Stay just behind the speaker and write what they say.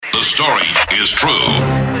The story is true.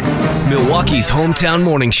 Milwaukee's hometown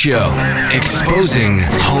morning show, exposing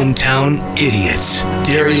hometown idiots.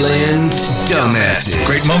 Dairyland's dumbasses.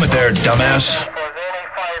 Great moment there, dumbass.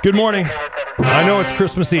 Good morning. I know it's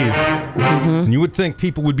Christmas Eve, and you would think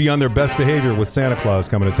people would be on their best behavior with Santa Claus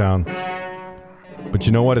coming to town. But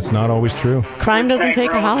you know what? It's not always true. Crime doesn't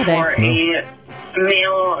take a holiday. A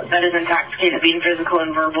male that is intoxicated, being physical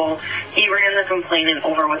and verbal. He ran the complainant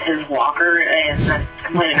over with his walker, and the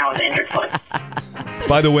complainant now has an injured foot.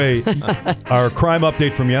 By the way, our crime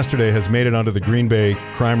update from yesterday has made it onto the Green Bay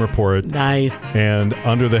Crime Report. Nice. And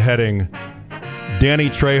under the heading, Danny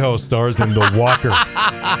Trejo stars in The Walker,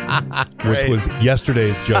 which was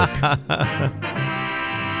yesterday's joke.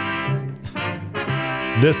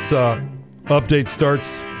 This update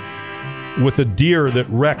starts with a deer that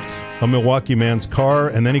wrecked a Milwaukee man's car,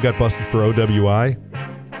 and then he got busted for OWI.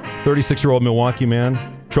 36-year-old Milwaukee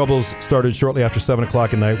man. Troubles started shortly after 7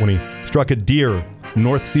 o'clock at night when he struck a deer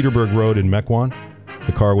North Cedarburg Road in Mequon.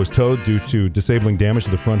 The car was towed due to disabling damage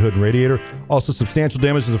to the front hood and radiator. Also substantial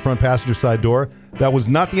damage to the front passenger side door. That was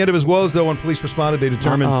not the end of his woes, though. When police responded, they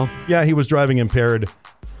determined, he was driving impaired.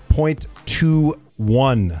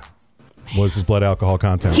 0.21 was his blood alcohol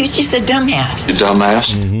content. He was just a dumbass. You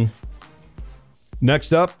dumbass. Mm-hmm.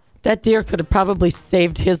 Next up. That deer could have probably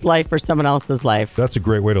saved his life or someone else's life. That's a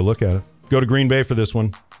great way to look at it. Go to Green Bay for this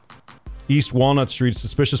one. East Walnut Street,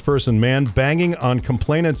 suspicious person, man banging on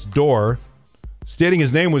complainant's door, stating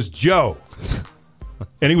his name was Joe.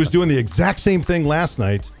 And he was doing the exact same thing last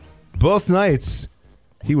night. Both nights,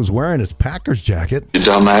 he was wearing his Packers jacket. You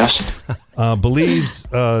dumbass.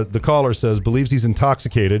 The caller says, believes he's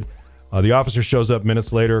intoxicated. The officer shows up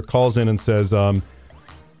minutes later, calls in and says,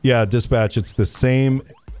 dispatch, it's the same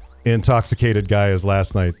intoxicated guy as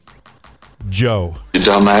last night. Joe. You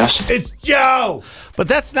dumbass. It's Joe! But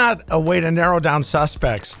that's not a way to narrow down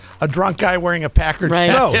suspects. A drunk guy wearing a Packers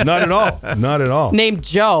jacket. No, not at all. Not at all. Named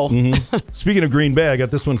Joe. Mm-hmm. Speaking of Green Bay, I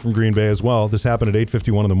got this one from Green Bay as well. This happened at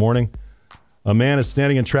 8:51 in the morning. A man is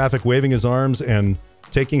standing in traffic, waving his arms and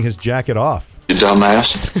taking his jacket off. You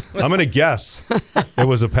dumbass. I'm going to guess it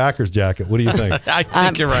was a Packers jacket. What do you think? I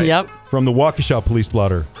think you're right. Yep. From the Waukesha police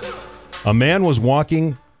blotter. A man was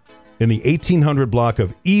walking in the 1800 block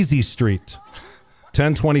of Easy Street,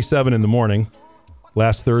 10:27 in the morning,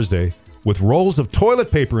 last Thursday, with rolls of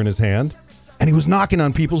toilet paper in his hand, and he was knocking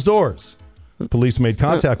on people's doors. Police made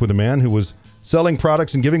contact with a man who was selling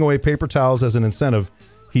products and giving away paper towels as an incentive.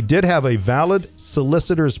 He did have a valid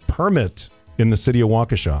solicitor's permit in the city of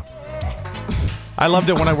Waukesha. I loved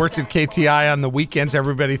it when I worked at KTI on the weekends.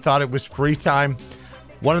 Everybody thought it was free time.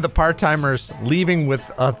 One of the part-timers leaving with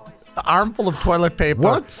a armful of toilet paper.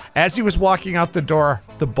 What? As he was walking out the door,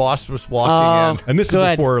 the boss was walking in. And this is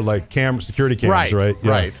before like security cameras, right? Yeah.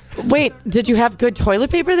 Right. Wait, did you have good toilet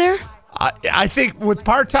paper there? I think with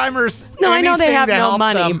part-timers, no, I know they have to no help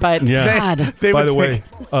money, them, but God. They By would the way,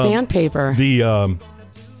 sandpaper. The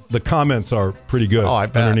comments are pretty good I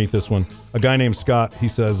bet. underneath this one. A guy named Scott, he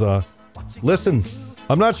says, listen,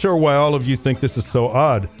 I'm not sure why all of you think this is so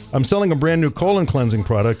odd. I'm selling a brand new colon cleansing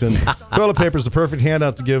product, and toilet paper is the perfect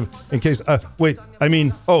handout to give in case.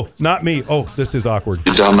 Not me. Oh, this is awkward.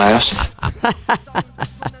 You dumbass.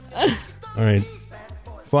 All right.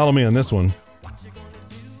 Follow me on this one.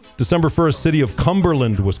 December 1st, city of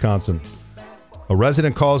Cumberland, Wisconsin. A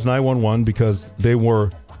resident calls 911 because they were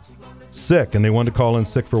sick, and they wanted to call in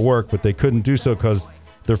sick for work, but they couldn't do so because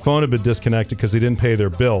their phone had been disconnected because they didn't pay their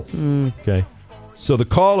bill. Okay. So the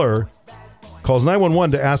caller calls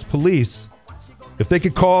 911 to ask police if they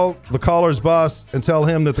could call the caller's boss and tell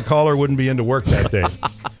him that the caller wouldn't be into work that day.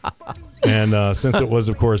 And since it was,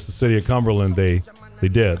 of course, the city of Cumberland, they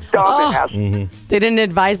did. They didn't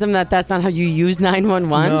advise them that that's not how you use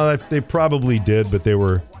 911? No, they probably did, but they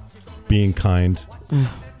were being kind.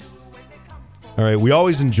 All right, we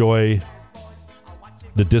always enjoy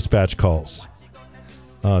the dispatch calls.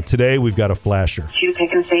 Today, we've got a flasher. To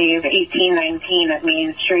Pick and Save 1819 at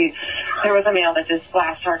Main Street. There was a male that just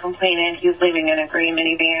flashed our complainant. He was leaving in a gray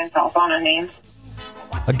minivan, cell phone unnamed.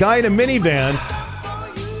 A guy in a minivan.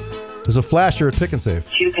 There's a flasher at Pick and Save.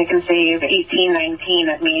 To Pick and Save 1819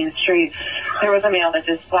 at Main Street. There was a male that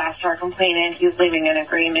just flashed our complainant. He was leaving in a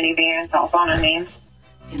gray minivan, cell phone unnamed.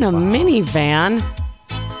 In a minivan?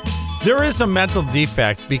 There is a mental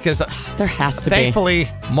defect because there has to thankfully,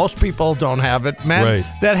 most people don't have it. Men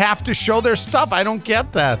that have to show their stuff. I don't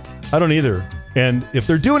get that. I don't either. And if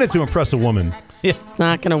they're doing it to impress a woman, it's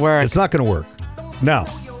not going to work. It's not going to work. Now,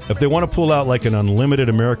 If they want to pull out like an unlimited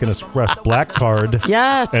American Express black card,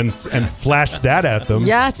 Yes. and flash that at them,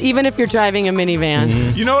 Yes, even if you're driving a minivan.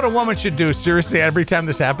 Mm-hmm. You know what a woman should do? Seriously, every time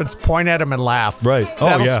this happens, point at him and laugh. Right. Oh,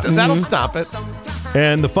 That'll yeah. That'll stop it.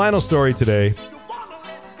 And the final story today.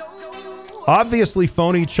 Obviously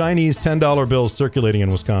phony Chinese $10 bills circulating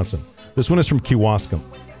in Wisconsin. This one is from Kewaskum.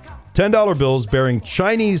 $10 bills bearing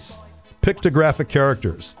Chinese pictographic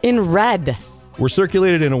characters In red. were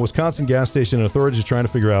circulated in a Wisconsin gas station, and authorities are trying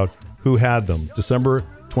to figure out who had them. December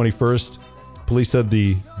 21st, police said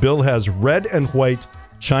the bill has red and white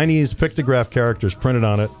Chinese pictograph characters printed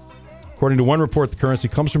on it. According to one report, the currency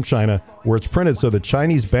comes from China, where it's printed so that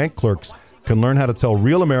Chinese bank clerks can learn how to tell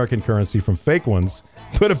real American currency from fake ones.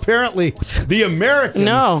 But apparently, the Americans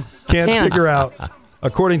can't figure out.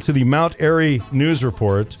 According to the Mount Airy news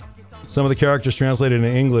report, some of the characters translated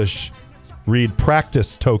in English read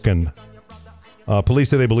practice token. Police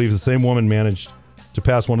say they believe the same woman managed to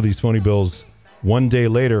pass one of these phony bills one day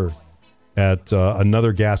later at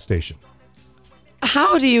another gas station.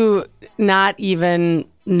 How do you not even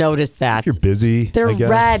notice that? If you're busy, They're I guess.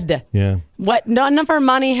 red. Yeah. What? None of our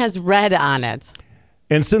money has red on it.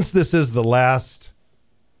 And since this is the last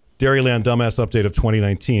Dairyland Dumbass Update of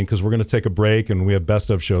 2019, because we're going to take a break and we have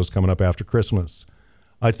best of shows coming up after Christmas,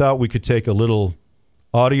 I thought we could take a little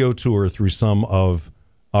audio tour through some of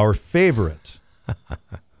our favorite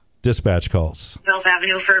dispatch calls. Mills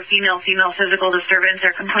Avenue for female physical disturbance.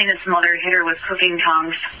 Their complainant's mother hit her with cooking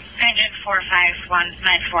tongs. Engine 451,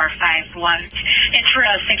 9451. It's for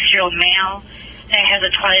a 6-year-old male that has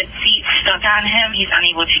a toilet seat stuck on him. He's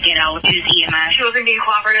unable to get out. Use EMS. She wasn't being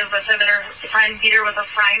cooperative, but then her friend beat her with a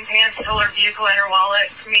frying pan, stole her vehicle and her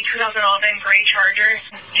wallet. From a 2011 gray Charger.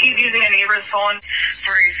 She's using a neighbor's phone.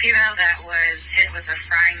 For a female that was hit with a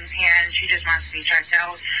frying pan, she just wants to be checked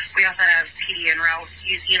out. We also have PD en route.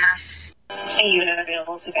 Use EMS. A unit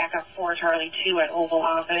available to back up 4 Charlie 2 at Oval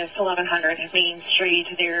Office, 1100 Main Street.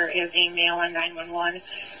 There is a male on 911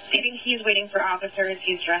 stating he's waiting for officers.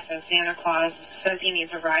 He's dressed as Santa Claus, says he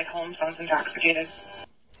needs a ride home, sounds intoxicated.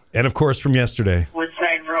 And of course, from yesterday,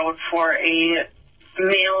 Woodside Road for a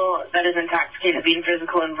male that is intoxicated, being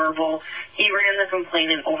physical and verbal. He ran the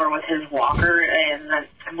complainant over with his walker, and the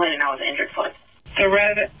complainant now has an injured foot. The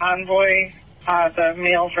red Envoy, the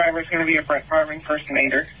male driver is going to be a Brett Favre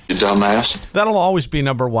impersonator. You dumbass. That'll always be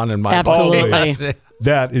number one in my book. Absolutely. always.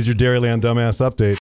 That is your Dairyland Dumbass Update.